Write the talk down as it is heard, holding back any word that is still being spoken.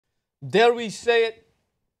Dare we say it?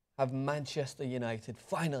 Have Manchester United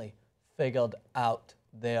finally figured out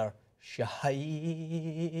their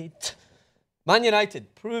shite? Man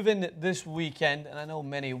United proven this weekend, and I know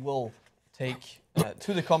many will take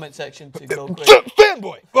to the comment section to go crazy.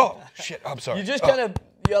 Fanboy! Oh, shit, I'm sorry. You just kind of,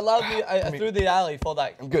 you allowed me, I threw the alley for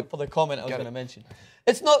that, for the comment I was going to mention.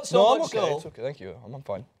 It's not so much so. It's okay, thank you. I'm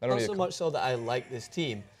fine. Not so much so that I like this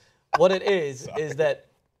team. What it is that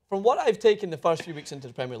from what I've taken the first few weeks into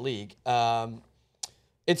the Premier League,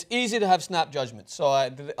 it's easy to have snap judgments. So I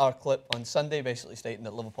did our clip on Sunday basically stating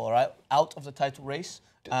that Liverpool are out of the title race.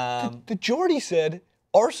 The Geordie said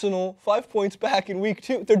Arsenal 5 points back in week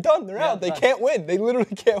 2. They're done. They're out. They can't win. They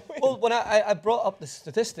literally can't win. Well, when I brought up the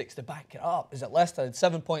statistics to back it up, is that Leicester had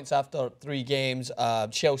 7 points after 3 games.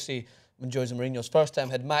 Chelsea, when Jose Mourinho's first time,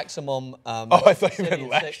 had maximum. I thought you meant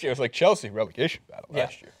last year. It was like Chelsea relegation battle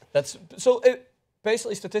last year. That's so. It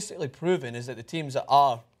basically statistically proven is that the teams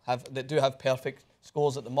that do have perfect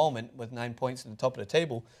scores at the moment with 9 points at the top of the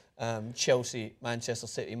table. Chelsea, Manchester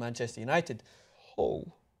City, Manchester United. Oh.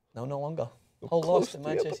 No longer. Hull lost to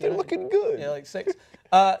Manchester United. They're looking good. Yeah, like 6.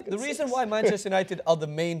 The reason why Manchester United are the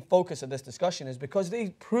main focus of this discussion is because they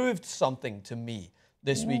proved something to me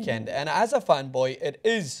this weekend. And as a fanboy, it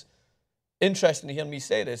is interesting to hear me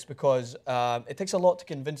say this because it takes a lot to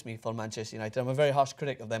convince me for Manchester United. I'm a very harsh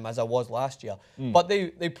critic of them, as I was last year. But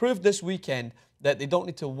they proved this weekend that they don't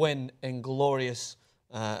need to win in glorious,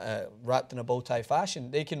 wrapped in a bow tie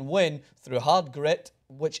fashion. They can win through hard grit,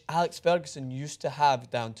 which Alex Ferguson used to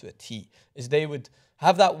have down to a T, is they would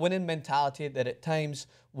have that winning mentality that at times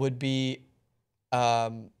would be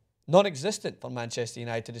non-existent for Manchester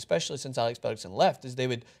United, especially since Alex Ferguson left, is they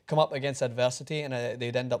would come up against adversity and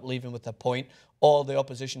they'd end up leaving with a point, or the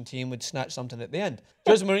opposition team would snatch something at the end.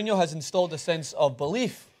 Jose Mourinho has installed a sense of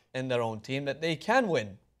belief in their own team that they can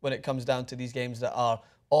win when it comes down to these games that are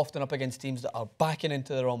often up against teams that are backing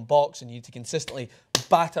into their own box and you need to consistently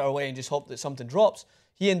batter away and just hope that something drops.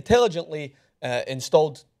 He intelligently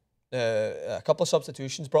installed a couple of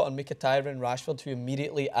substitutions, brought on Mkhitaryan and Rashford, who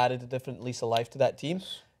immediately added a different lease of life to that team.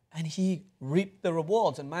 And he reaped the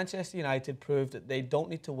rewards. And Manchester United proved that they don't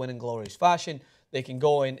need to win in glorious fashion. They can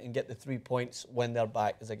go in and get the 3 points when their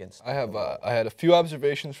back is against them. I had a few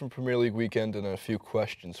observations from Premier League weekend and a few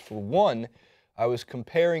questions. For one, I was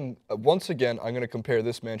comparing, once again, I'm going to compare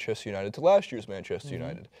this Manchester United to last year's Manchester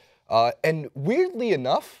United. And weirdly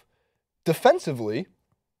enough, defensively,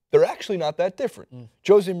 they're actually not that different.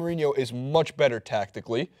 Jose Mourinho is much better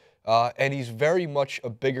tactically, and he's very much a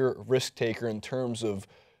bigger risk taker in terms of,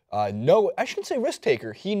 I shouldn't say risk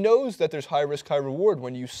taker. He knows that there's high risk, high reward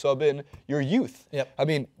when you sub in your youth. I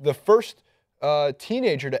mean, the first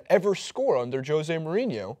teenager to ever score under Jose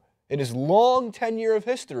Mourinho in his long tenure of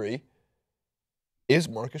history is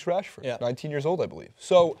Marcus Rashford, 19 years old, I believe.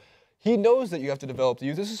 So he knows that you have to develop the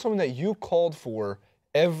youth. This is something that you called for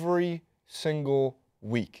every single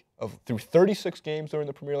week through 36 games during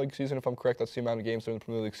the Premier League season, if I'm correct. That's the amount of games during the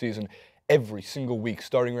Premier League season. Every single week,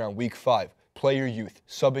 starting around week 5, play your youth,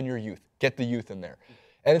 sub in your youth, get the youth in there.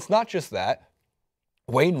 And it's not just that.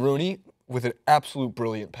 Wayne Rooney with an absolute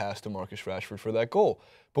brilliant pass to Marcus Rashford for that goal.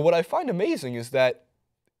 But what I find amazing is that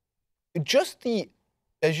just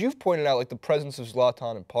as you've pointed out, like the presence of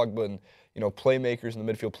Zlatan and Pogba and, playmakers in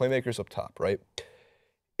the midfield, playmakers up top, right?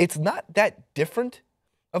 It's not that different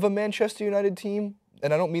of a Manchester United team,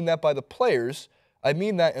 and I don't mean that by the players. I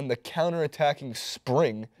mean that in the counter-attacking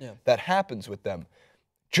spring that happens with them.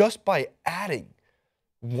 Just by adding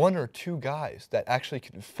 1 or 2 guys that actually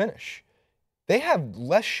can finish. They have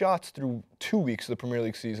less shots through 2 weeks of the Premier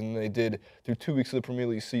League season than they did through 2 weeks of the Premier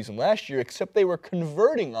League season last year, except they were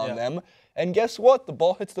converting on them. And guess what? The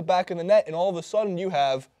ball hits the back of the net, and all of a sudden you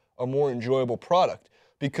have a more enjoyable product.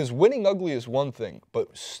 Because winning ugly is one thing,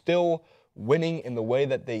 but still winning in the way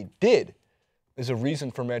that they did is a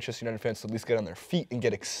reason for Manchester United fans to at least get on their feet and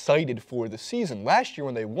get excited for the season. Last year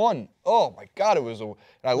when they won, oh my God, it was a. And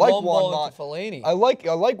I like Juan Mata. I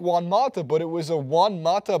like Juan Mata, but it was a Juan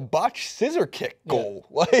Mata botch scissor kick goal.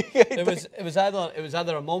 It was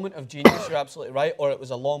either a moment of genius, you're absolutely right, or it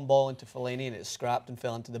was a long ball into Fellaini and it scrapped and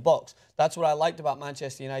fell into the box. That's what I liked about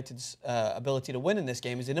Manchester United's ability to win in this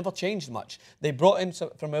game, is they never changed much. They brought in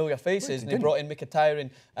some familiar faces. They brought in Mkhitaryan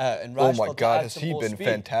and Rashford. Oh my God, has he been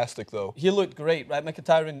fantastic though? He looked great, right?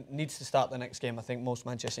 Mkhitaryan needs to start the next game. I think most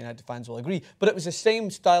Manchester United fans will agree. But it was the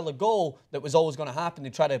same style of goal that was always going to happen.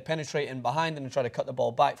 They try to penetrate in behind and they try to cut the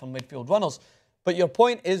ball back from midfield runners. But your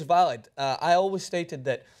point is valid. I always stated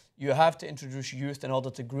that you have to introduce youth in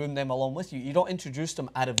order to groom them along with you. You don't introduce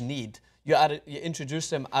them out of need. You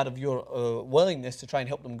introduce them out of your willingness to try and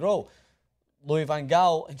help them grow. Louis van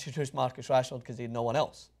Gaal introduced Marcus Rashford because he had no one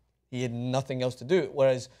else. he had nothing else to do.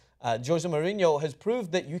 Whereas Jose Mourinho has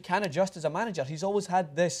proved that you can adjust as a manager. He's always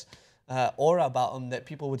had this aura about him that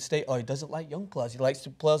people would state, oh, he doesn't like young players. He likes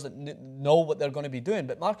players that know what they're going to be doing.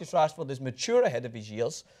 But Marcus Rashford is mature ahead of his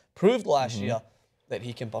years, proved last year that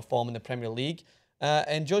he can perform in the Premier League.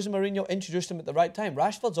 And Jose Mourinho introduced him at the right time.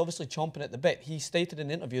 Rashford's obviously chomping at the bit. He stated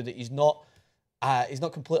in an interview that he's not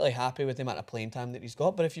completely happy with the amount of playing time that he's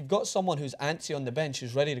got. But if you've got someone who's antsy on the bench,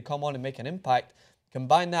 who's ready to come on and make an impact,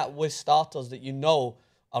 combine that with starters that you know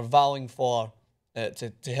are vowing for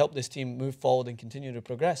to help this team move forward and continue to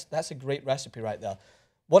progress, that's a great recipe right there.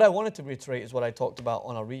 What I wanted to reiterate is what I talked about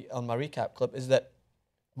on my recap clip, is that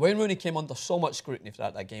Wayne Rooney came under so much scrutiny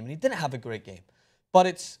throughout that game, and he didn't have a great game. But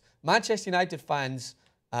it's Manchester United fans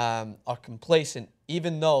are complacent,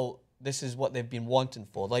 even though this is what they've been wanting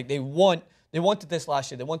for. Like they wanted this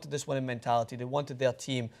last year. They wanted this winning mentality. They wanted their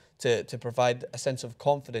team to provide a sense of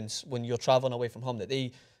confidence when you're traveling away from home. That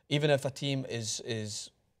even if a team is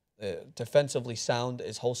defensively sound,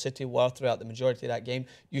 as Hull City were throughout the majority of that game,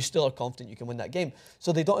 you still are confident you can win that game.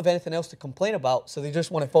 So they don't have anything else to complain about, so they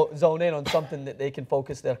just want to zone in on something that they can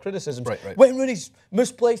focus their criticisms. Right. Wayne Rooney's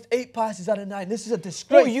misplaced 8 passes out of 9. This is a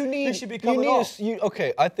disgrace. Well, this should be coming off.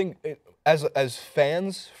 Okay, I think as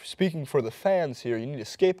fans, speaking for the fans here, you need a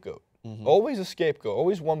scapegoat. Always a scapegoat.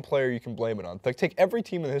 Always one player you can blame it on. Like, take every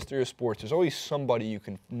team in the history of sports. There's always somebody you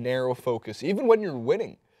can narrow focus, even when you're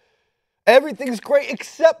winning. Everything's great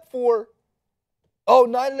except for,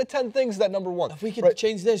 9 out of 10 things that number one. If we could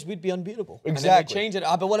change this, we'd be unbeatable. Exactly. And then we change it.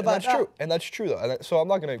 But what about that? That's true. And that's true, though. So I'm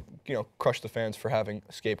not going to, crush the fans for having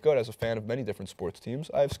a scapegoat. As a fan of many different sports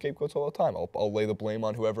teams, I have scapegoats all the time. I'll lay the blame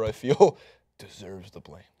on whoever I feel deserves the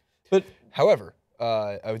blame. But however,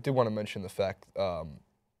 I did want to mention the fact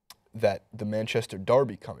that the Manchester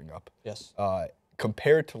Derby coming up, yes,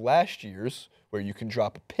 compared to last year's, where you can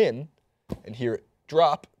drop a pin and hear it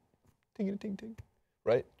drop, ting-ting-ting,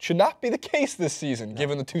 right? Should not be the case this season,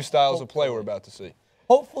 given the two styles of play we're about to see.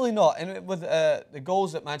 Hopefully not. And with the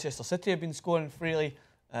goals that Manchester City have been scoring freely,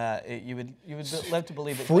 you would love to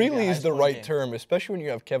believe it. Freely is the right term, especially when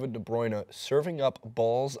you have Kevin De Bruyne serving up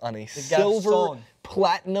balls on a silver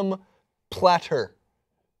platinum platter.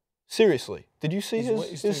 Seriously, did you see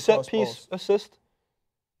his set piece assist?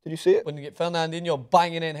 Did you see it? When you get Fernandinho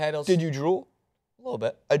banging in headers. Did you drool? A little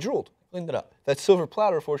bit. I drooled. Cleaned it up. That silver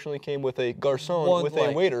platter, fortunately, came with a garçon, with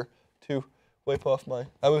a waiter to wipe off my,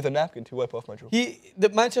 with a napkin to wipe off my drool. The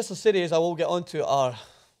Manchester City, as I will get onto,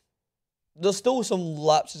 there's still some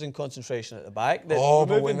lapses in concentration at the back.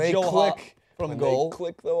 But when they click from goal, they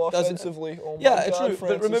click though offensively. Oh my God, true. Francis.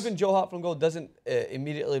 But removing Joe Hart from goal doesn't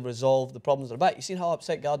immediately resolve the problems at the back. You seen how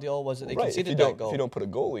upset Guardiola was that they conceded that goal. If you don't put a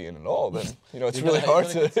goalie in at all, then it's really hard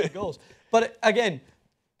to concede goals. But again,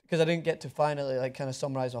 because I didn't get to finally kind of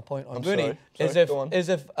summarize my point on Rooney, is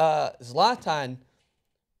if Zlatan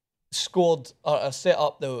scored or set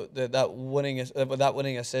up that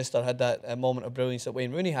winning assist or had that moment of brilliance that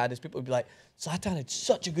Wayne Rooney had, is people would be like, Zlatan had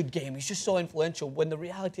such a good game. He's just so influential. When the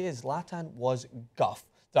reality is, Zlatan was guff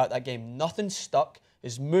throughout that game. Nothing stuck.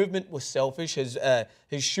 His movement was selfish. His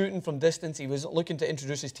shooting from distance, he was looking to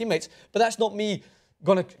introduce his teammates. But that's not me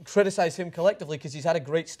going to criticize him collectively, because he's had a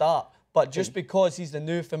great start. But just because he's the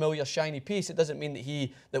new familiar shiny piece, it doesn't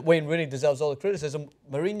mean that Wayne Rooney deserves all the criticism.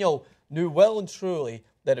 Mourinho knew well and truly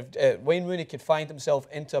that if Wayne Rooney could find himself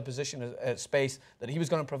into a position at space, that he was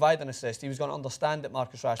going to provide an assist. He was going to understand that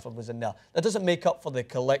Marcus Rashford was in there. That doesn't make up for the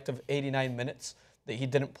collective 89 minutes that he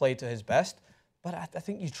didn't play to his best. But I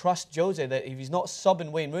think you trust Jose that if he's not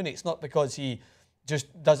subbing Wayne Rooney, it's not because he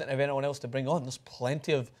just doesn't have anyone else to bring on. There's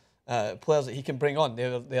plenty of players that he can bring on.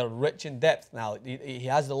 They're rich in depth now. He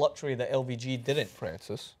has the luxury that LVG didn't.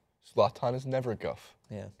 Francis, Zlatan is never guff.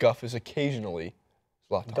 Yeah. Guff is occasionally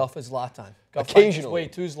Zlatan. Guff is Zlatan. Guff occasionally. Way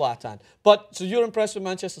to Zlatan. But so you're impressed with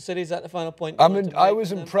Manchester City? Is that the final point? I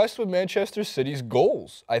was impressed with Manchester City's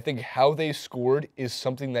goals. I think how they scored is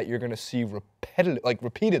something that you're going to see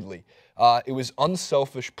repeatedly. It was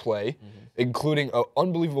unselfish play, including an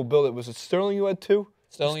unbelievable build. Was it Sterling who had 2?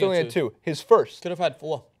 Sterling had 2. His first. Could have had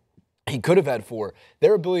 4. He could have had 4.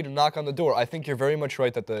 Their ability to knock on the door. I think you're very much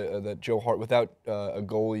right that that Joe Hart, without a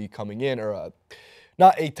goalie coming in or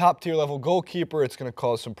not a top-tier level goalkeeper, it's going to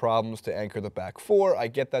cause some problems to anchor the back 4. I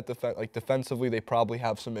get that defensively they probably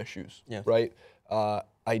have some issues, right?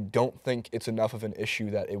 I don't think it's enough of an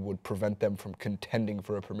issue that it would prevent them from contending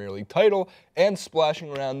for a Premier League title and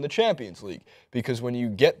splashing around in the Champions League. Because when you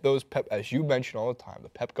get those, as you mention all the time, the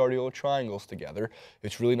Pep Guardiola triangles together,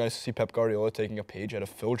 it's really nice to see Pep Guardiola taking a page out of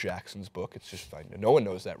Phil Jackson's book. It's just, no one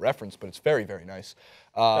knows that reference, but it's very, very nice.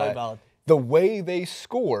 Very valid. The way they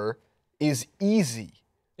score is easy.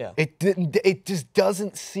 Yeah. It just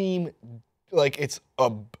doesn't seem like it's a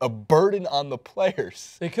burden on the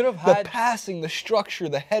players. They could have had the passing, the structure,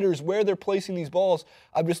 the headers, where they're placing these balls.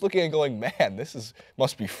 I'm just looking and going, man,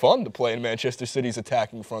 must be fun to play in Manchester City's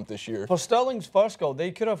attacking front this year. For Sterling's first goal,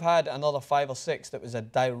 they could have had another 5 or 6 that was a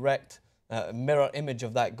direct mirror image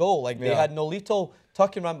of that goal. Like they had Nolito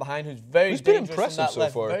tucking around behind, who's very dangerous. Been impressive from that so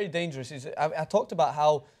left, far. Very dangerous. I talked about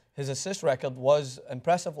how his assist record was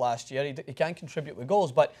impressive last year. He can contribute with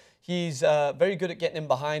goals, but he's very good at getting in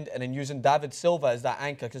behind and then using David Silva as that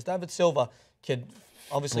anchor, because David Silva could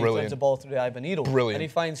obviously throws the ball through the eye of a needle. Brilliant. And he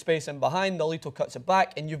finds space in behind. Nolito cuts it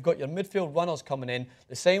back, and you've got your midfield runners coming in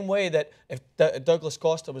the same way that if Douglas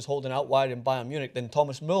Costa was holding out wide in Bayern Munich, then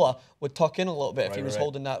Thomas Muller would tuck in a little bit if he was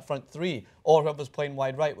holding that front 3, or whoever's playing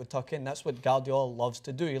wide right would tuck in. That's what Guardiola loves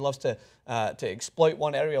to do. He loves to exploit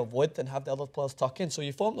one area of width and have the other players tuck in. So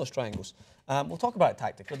you form those triangles. We'll talk about it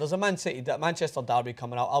tactically. There's a Manchester derby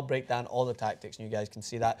coming out. I'll break down all the tactics, and you guys can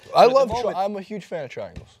see that. I'm a huge fan of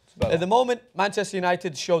triangles. At the moment, Manchester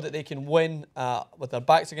United show that they can win with their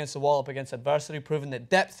backs against the wall, up against adversity, proving that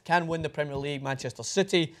depth can win the Premier League. Manchester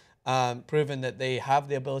City, proving that they have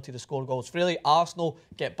the ability to score goals freely. Arsenal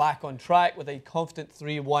get back on track with a confident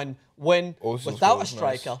 3-1 win without a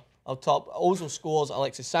striker up top. Ozil scores.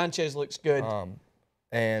 Alexis Sanchez looks good.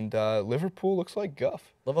 And Liverpool looks like guff.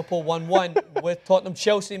 Liverpool 1-1 with Tottenham.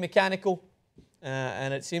 Chelsea mechanical.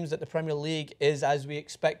 And it seems that the Premier League is as we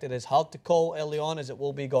expected. It's hard to call early on as it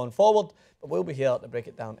will be going forward, but we'll be here to break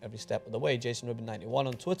it down every step of the way. Jason Rubin 91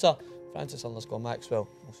 on Twitter, Francis_Maxwell.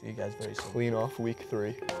 We'll see you guys very soon. Clean off week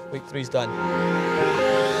 3. Week 3's done.